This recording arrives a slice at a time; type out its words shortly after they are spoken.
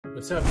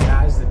What's up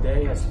guys, the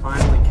day has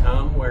finally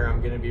come where I'm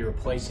going to be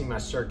replacing my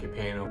circuit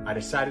panel. I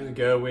decided to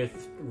go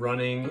with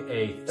running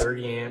a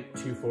 30 amp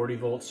 240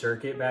 volt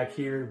circuit back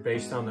here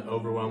based on the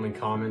overwhelming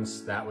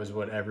comments. That was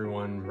what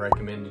everyone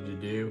recommended to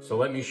do. So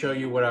let me show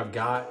you what I've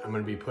got. I'm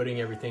going to be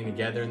putting everything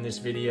together in this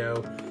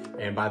video,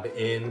 and by the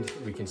end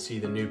we can see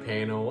the new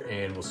panel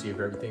and we'll see if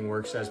everything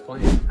works as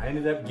planned. I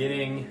ended up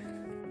getting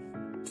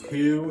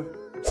 2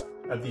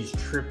 of these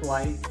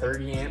Triplite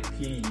 30 amp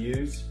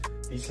PDUs.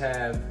 These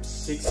have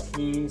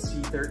 16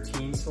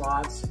 C13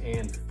 slots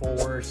and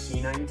 4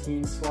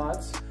 C19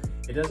 slots.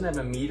 It doesn't have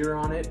a meter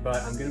on it,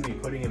 but I'm gonna be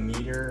putting a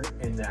meter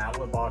in the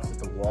outlet box at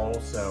the wall,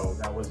 so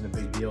that wasn't a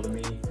big deal to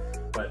me.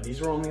 But these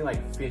were only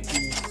like $50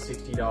 to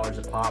 $60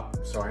 a pop,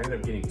 so I ended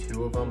up getting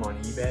 2 of them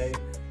on eBay.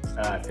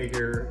 I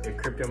figure if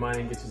crypto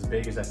mining gets as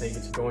big as I think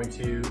it's going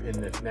to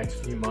in the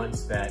next few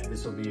months, that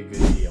this will be a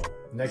good deal.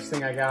 Next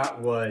thing I got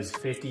was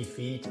 50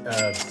 feet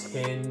of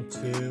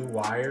 10-2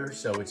 wire.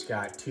 So it's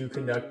got 2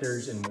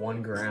 conductors and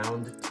 1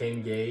 ground,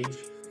 10 gauge.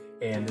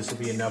 And this will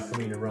be enough for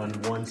me to run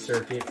 1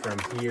 circuit from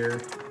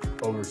here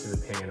over to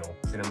the panel.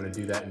 And I'm gonna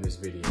do that in this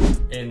video.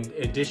 In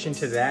addition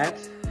to that,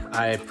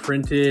 I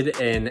printed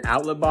an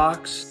outlet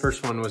box.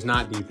 First one was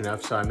not deep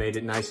enough, so I made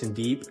it nice and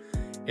deep.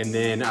 And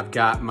then I've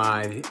got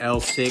my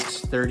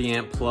L6 30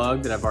 amp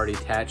plug that I've already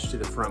attached to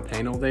the front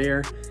panel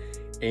there.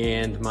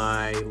 And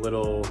my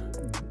little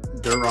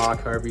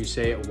Duroc, however you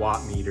say it,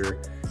 watt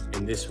meter.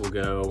 And this will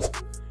go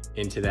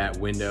into that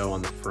window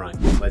on the front.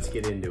 Let's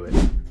get into it.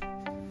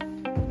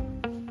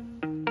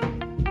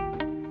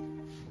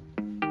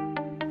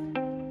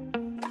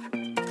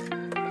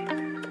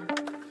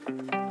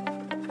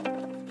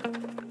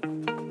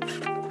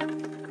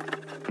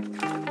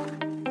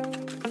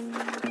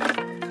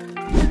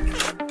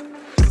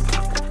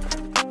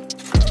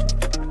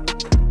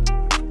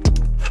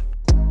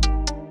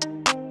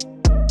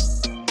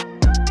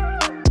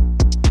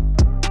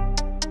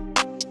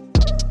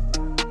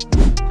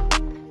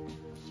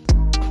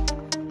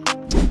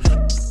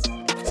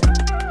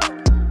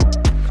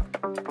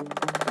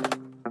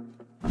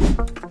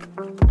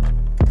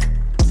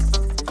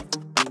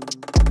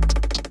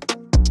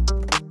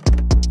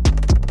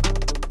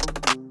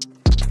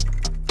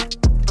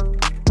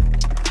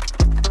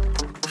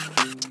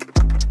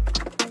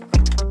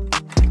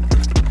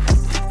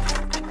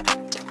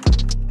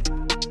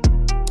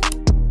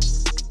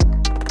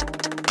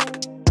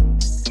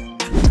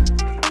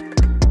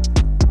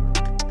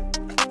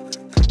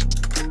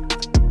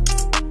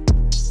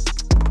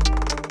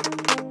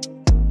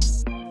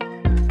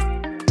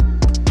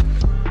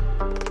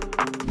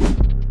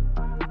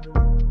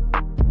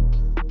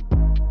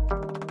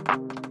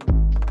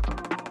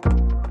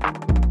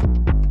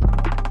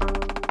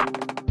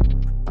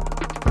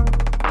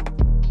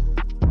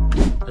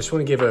 I just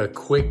want to give a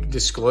quick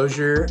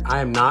disclosure.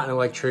 I am not an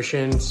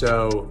electrician,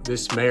 so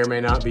this may or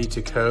may not be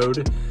to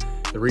code.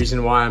 The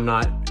reason why I'm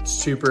not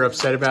super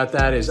upset about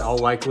that is I'll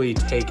likely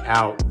take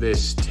out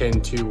this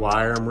 10-2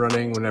 wire I'm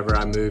running whenever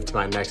I move to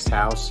my next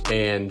house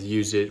and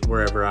use it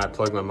wherever I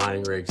plug my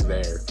mining rigs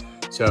there.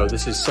 So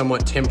this is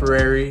somewhat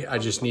temporary. I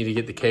just need to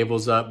get the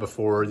cables up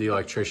before the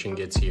electrician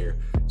gets here.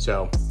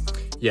 So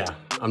yeah,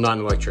 I'm not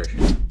an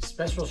electrician.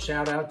 Special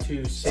shout out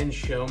to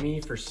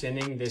Senshomi for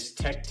sending this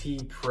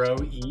TechTee Pro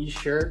E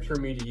shirt for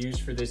me to use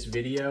for this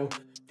video.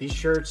 These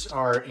shirts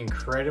are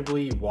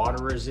incredibly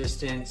water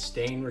resistant,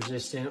 stain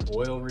resistant,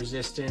 oil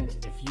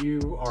resistant. If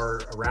you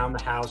are around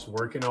the house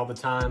working all the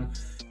time,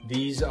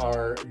 these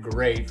are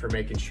great for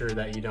making sure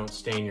that you don't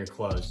stain your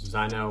clothes, because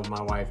I know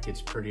my wife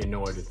gets pretty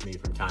annoyed with me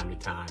from time to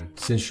time.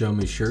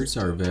 Senshomi shirts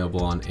are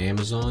available on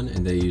Amazon,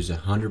 and they use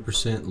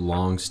 100%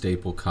 long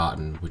staple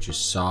cotton, which is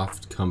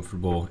soft,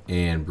 comfortable,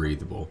 and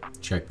breathable.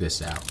 Check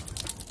this out.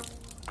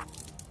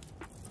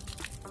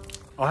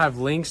 I'll have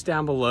links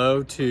down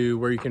below to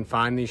where you can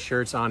find these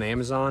shirts on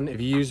Amazon. If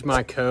you use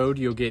my code,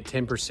 you'll get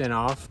 10%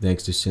 off.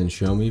 Thanks to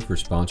Senshomi for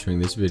sponsoring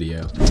this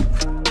video.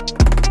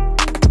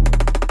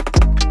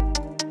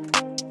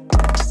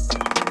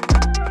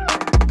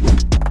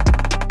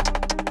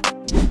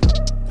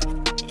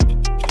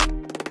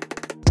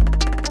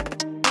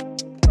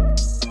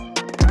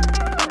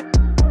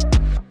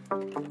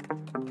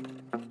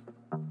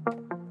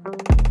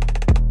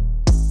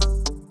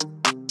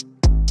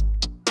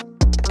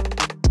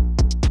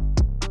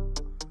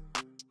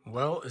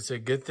 Well, it's a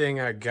good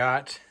thing I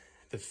got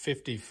the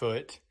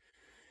 50-foot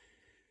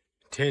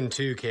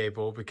 10-2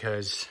 cable,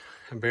 because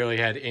I barely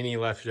had any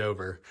left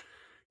over.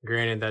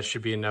 Granted, that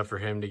should be enough for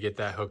him to get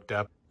that hooked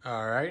up.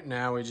 All right,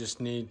 now we just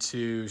need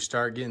to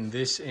start getting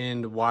this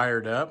end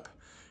wired up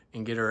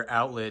and get our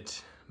outlet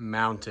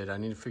mounted. I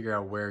need to figure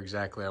out where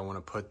exactly I want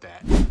to put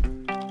that.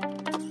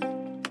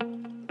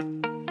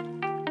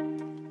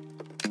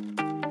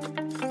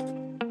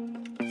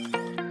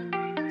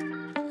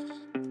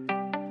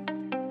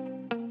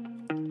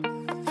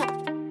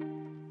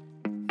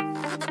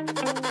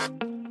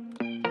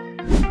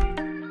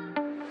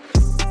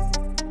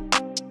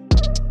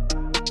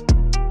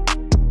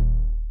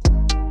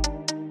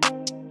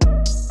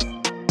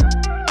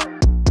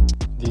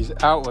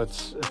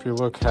 outlets if you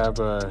look, have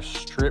a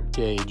strip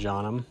gauge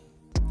on them.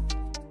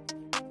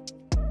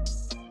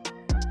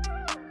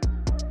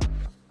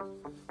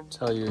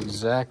 Tell you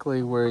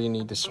exactly where you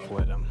need to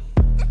split them.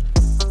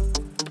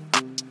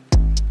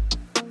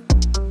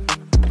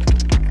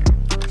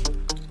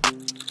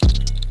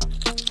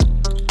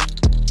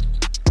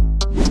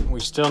 We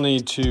still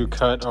need to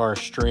cut our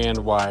strand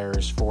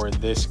wires for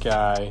this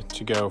guy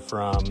to go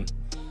from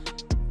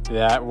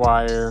that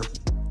wire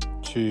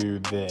to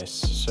this.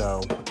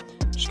 So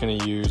I'm just going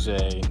to use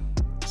a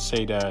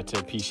SATA to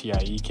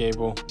PCIe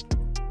cable.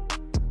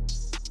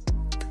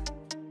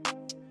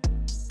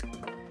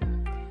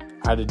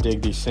 I had to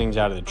dig these things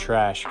out of the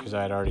trash because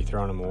I had already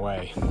thrown them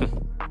away.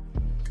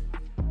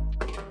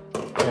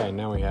 Okay,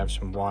 now we have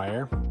some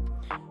wire.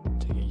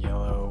 Take a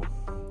yellow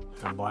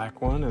and a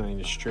black one, and then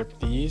just strip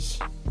these.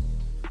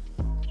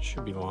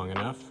 Should be long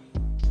enough.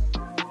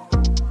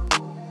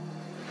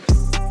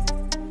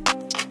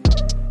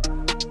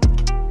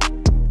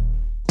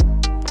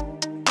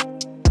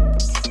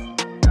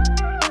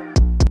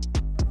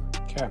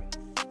 Okay,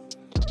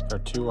 our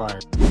 2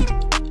 wires.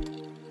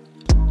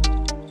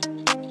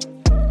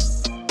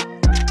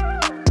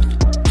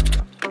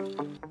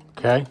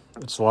 Okay,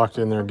 it's locked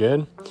in there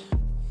good.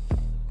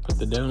 Put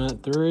the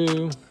donut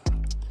through.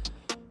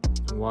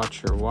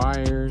 Watch your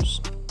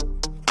wires.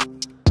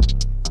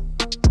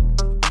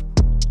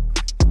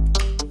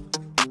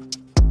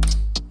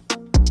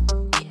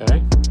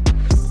 Okay,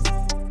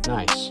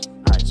 nice.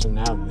 All right, so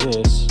now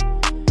this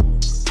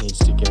needs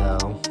to go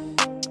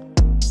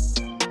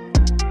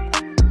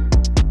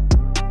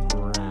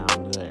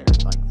around there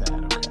like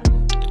that.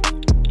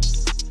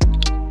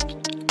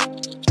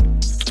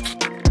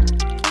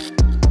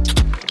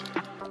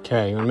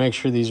 Okay, you want to make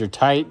sure these are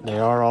tight. They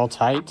are all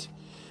tight.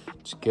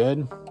 It's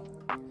good.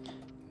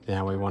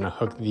 Now we want to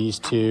hook these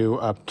 2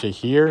 up to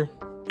here.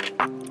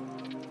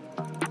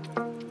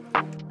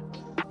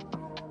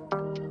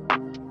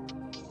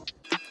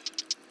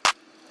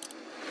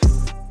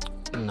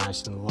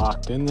 Nice and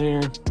locked in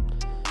there.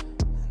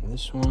 And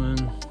this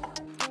one.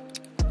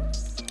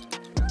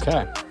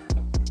 Okay.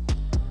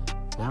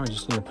 Now we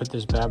just need to put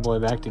this bad boy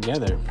back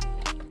together.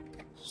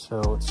 So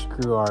let's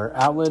screw our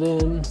outlet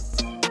in.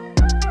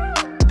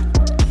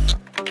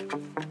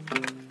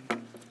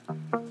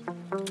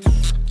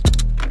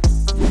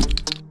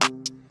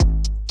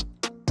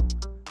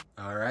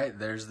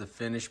 There's the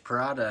finished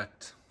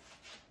product.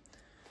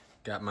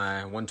 Got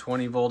my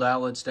 120 volt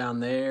outlets down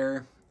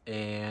there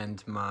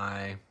and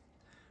my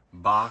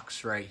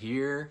box right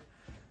here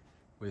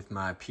with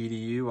my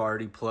PDU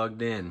already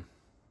plugged in.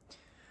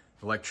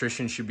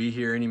 Electrician should be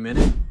here any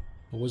minute.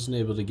 I wasn't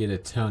able to get a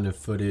ton of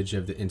footage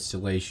of the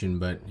installation,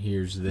 but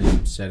here's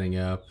them setting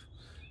up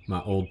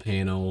my old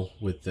panel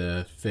with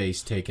the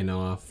face taken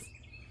off.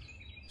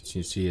 As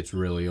you can see, it's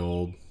really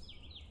old.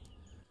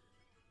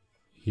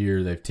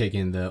 Here they've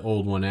taken the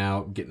old one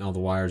out, getting all the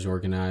wires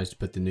organized,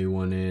 put the new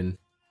one in.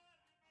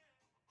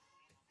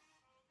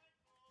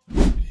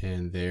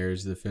 And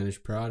there's the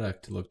finished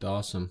product. It looked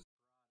awesome.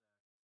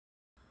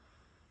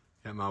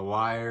 Got my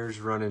wires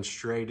running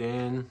straight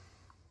in.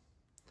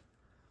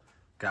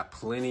 Got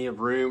plenty of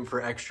room for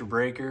extra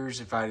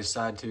breakers if I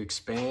decide to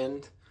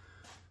expand.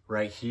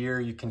 Right here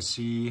you can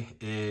see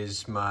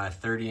is my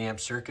 30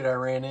 amp circuit I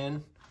ran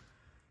in.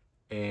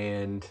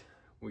 And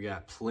we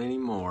got plenty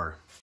more.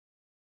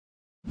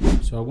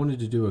 So I wanted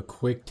to do a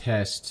quick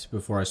test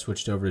before I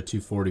switched over to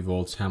 240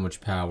 volts, how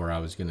much power I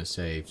was going to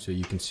save. So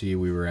you can see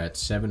we were at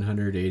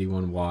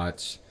 781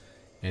 watts,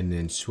 and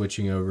then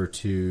switching over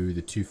to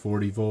the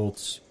 240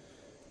 volts,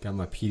 got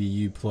my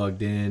PDU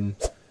plugged in,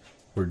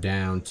 we're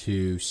down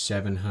to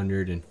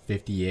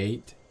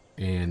 758,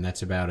 and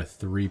that's about a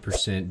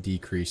 3%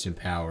 decrease in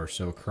power.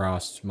 So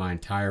across my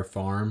entire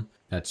farm,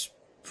 that's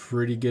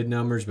pretty good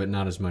numbers, but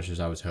not as much as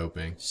I was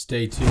hoping.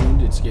 Stay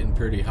tuned, it's getting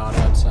pretty hot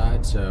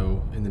outside,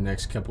 so in the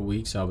next couple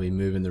weeks I'll be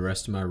moving the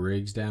rest of my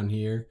rigs down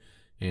here,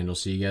 and I'll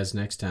see you guys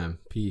next time.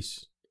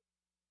 Peace.